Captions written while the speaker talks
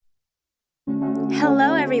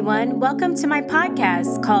Hello, everyone. Welcome to my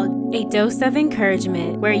podcast called A Dose of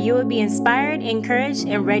Encouragement, where you will be inspired, encouraged,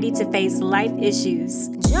 and ready to face life issues.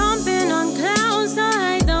 Jumping on clouds,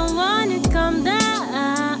 I don't want to come down.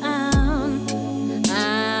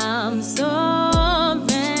 I'm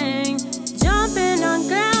soaring. Jumping on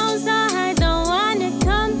clouds, I don't want to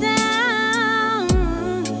come down.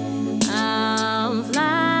 I'm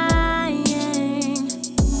flying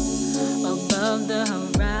above the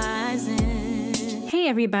horizon. Hey,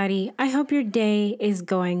 everybody. I hope your day is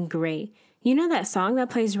going great. You know that song that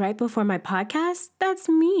plays right before my podcast? That's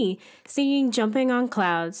me singing Jumping on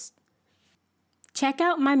Clouds. Check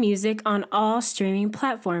out my music on all streaming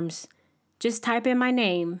platforms. Just type in my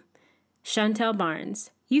name, Chantel Barnes.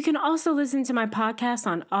 You can also listen to my podcast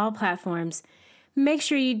on all platforms. Make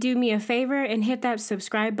sure you do me a favor and hit that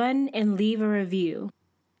subscribe button and leave a review.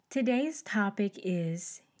 Today's topic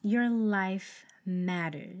is Your Life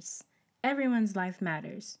Matters. Everyone's life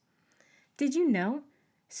matters. Did you know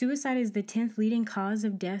suicide is the 10th leading cause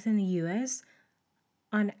of death in the U.S.?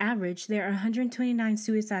 On average, there are 129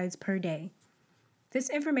 suicides per day.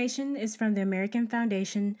 This information is from the American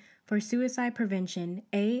Foundation for Suicide Prevention,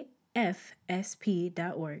 AFSP.org.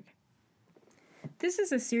 This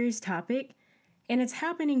is a serious topic, and it's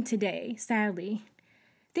happening today, sadly.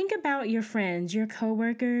 Think about your friends, your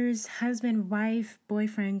coworkers, husband, wife,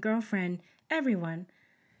 boyfriend, girlfriend, everyone.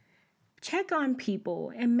 Check on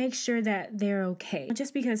people and make sure that they're okay.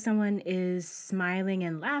 Just because someone is smiling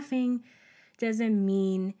and laughing doesn't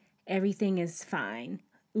mean everything is fine.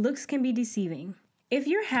 Looks can be deceiving. If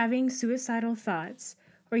you're having suicidal thoughts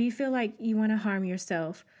or you feel like you want to harm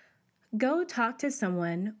yourself, go talk to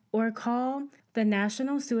someone or call the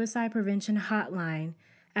National Suicide Prevention Hotline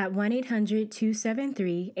at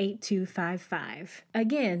 1-800-273-8255.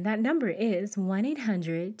 Again, that number is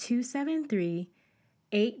 1-800-273-8255.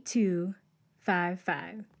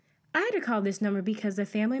 I had to call this number because a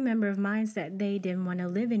family member of mine said they didn't want to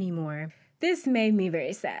live anymore. This made me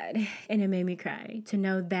very sad, and it made me cry to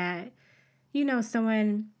know that,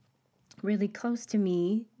 someone really close to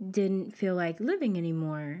me didn't feel like living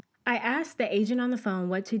anymore. I asked the agent on the phone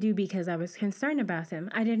what to do because I was concerned about them.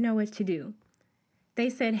 I didn't know what to do. They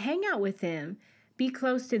said, hang out with them, be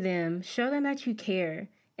close to them, show them that you care,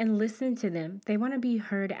 and listen to them. They want to be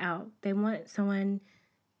heard out. They want someone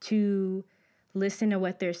to listen to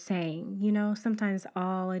what they're saying. Sometimes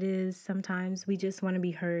sometimes we just want to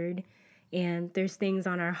be heard, and there's things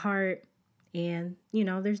on our heart, and,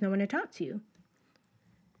 there's no one to talk to.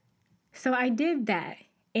 So I did that,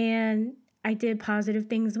 and I did positive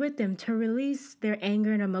things with them to release their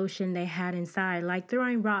anger and emotion they had inside, like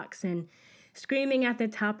throwing rocks and screaming at the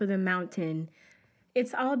top of the mountain.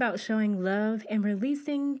 It's all about showing love and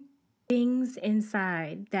releasing things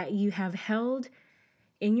inside that you have held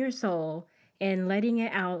in your soul, and letting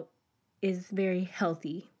it out is very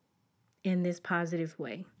healthy in this positive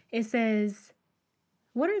way. It says,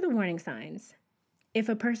 what are the warning signs? If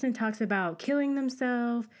a person talks about killing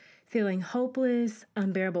themselves, feeling hopeless,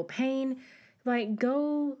 unbearable pain,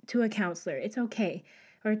 go to a counselor. It's okay.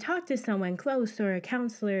 Or talk to someone close, or a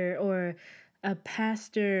counselor, or a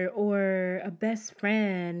pastor, or a best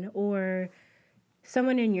friend, or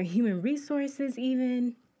someone in your human resources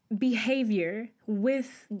even. Behavior so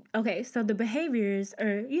the behaviors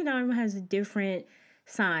are, everyone has different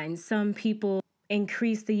signs. Some people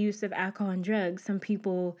increase the use of alcohol and drugs. Some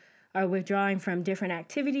people are withdrawing from different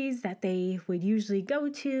activities that they would usually go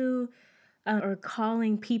to, or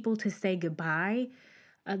calling people to say goodbye.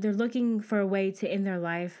 They're looking for a way to end their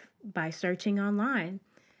life by searching online.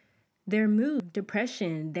 Their mood,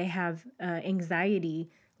 depression, they have anxiety,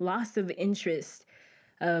 loss of interest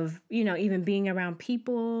of, even being around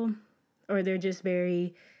people, or they're just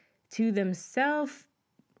very to themselves.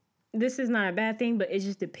 This is not a bad thing, but it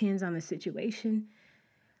just depends on the situation.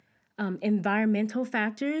 Environmental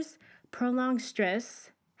factors, prolonged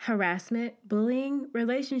stress, harassment, bullying,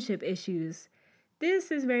 relationship issues.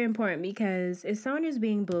 This is very important because if someone is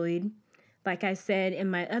being bullied, like I said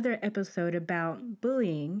in my other episode about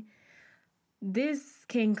bullying, this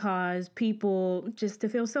can cause people just to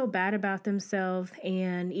feel so bad about themselves,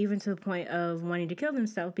 and even to the point of wanting to kill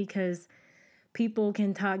themselves, because people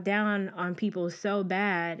can talk down on people so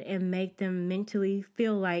bad and make them mentally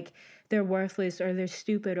feel like they're worthless, or they're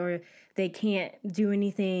stupid, or they can't do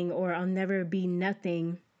anything, or I'll never be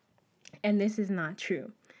nothing. And this is not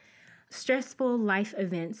true. Stressful life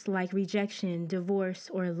events like rejection, divorce,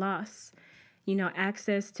 or loss,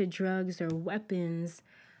 access to drugs or weapons.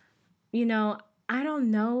 I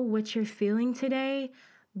don't know what you're feeling today,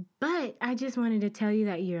 but I just wanted to tell you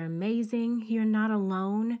that you're amazing. You're not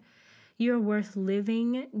alone. You're worth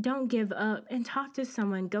living. Don't give up and talk to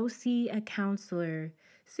someone. Go see a counselor.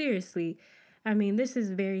 Seriously. I mean, this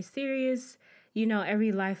is very serious. You know,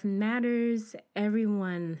 every life matters.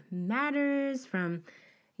 Everyone matters, from,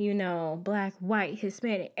 you know, black, white,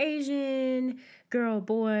 Hispanic, Asian, girl,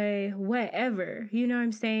 boy, whatever. You know what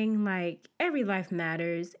I'm saying? Like, every life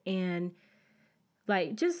matters. And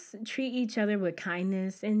like, just treat each other with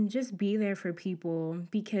kindness and just be there for people,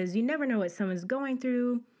 because you never know what someone's going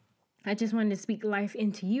through. I just wanted to speak life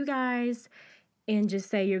into you guys and just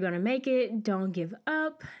say you're going to make it. Don't give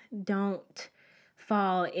up. Don't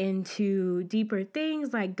fall into deeper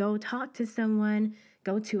things. Like, go talk to someone,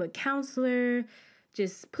 go to a counselor.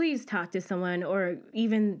 Just please talk to someone, or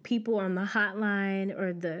even people on the hotline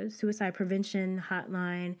or the suicide prevention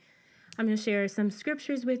hotline. I'm going to share some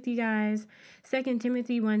scriptures with you guys. 2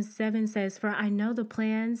 Timothy 1:7 says, "For I know the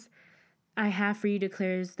plans I have for you,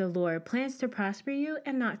 declares the Lord, plans to prosper you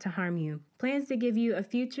and not to harm you, plans to give you a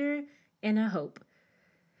future and a hope."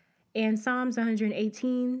 And Psalms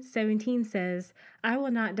 118:17 says, "I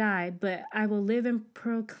will not die, but I will live and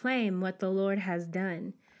proclaim what the Lord has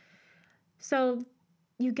done." So,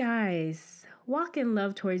 you guys, walk in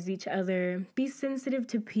love towards each other. Be sensitive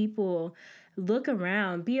to people. Look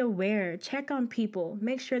around. Be aware. Check on people.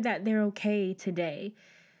 Make sure that they're okay today.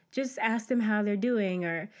 Just ask them how they're doing,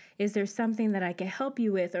 or is there something that I can help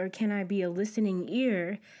you with, or can I be a listening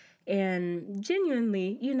ear? And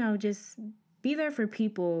genuinely, you know, just be there for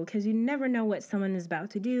people, because you never know what someone is about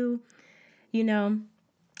to do. You know,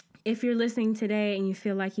 if you're listening today and you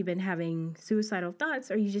feel like you've been having suicidal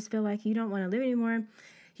thoughts, or you just feel like you don't want to live anymore,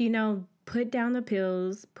 you know, put down the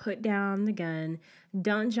pills, put down the gun,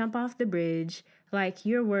 don't jump off the bridge. Like,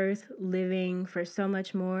 you're worth living for so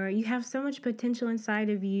much more. You have so much potential inside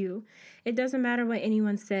of you. It doesn't matter what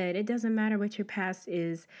anyone said. It doesn't matter what your past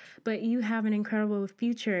is, but you have an incredible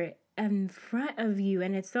future in front of you,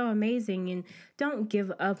 and it's so amazing. And don't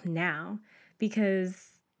give up now,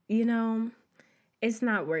 because, you know, it's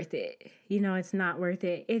not worth it. You know, it's not worth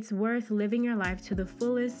it. It's worth living your life to the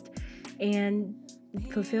fullest and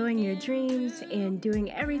fulfilling your dreams and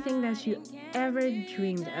doing everything that you ever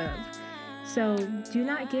dreamed of. So do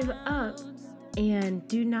not give up, and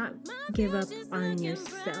do not give up on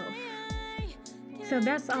yourself. So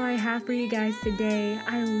that's all I have for you guys today.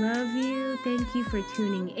 I love you. Thank you for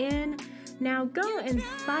tuning in. Now go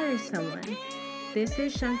inspire someone. This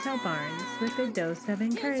is Chantel Barnes with a dose of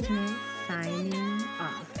encouragement, signing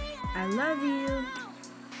off. I love you.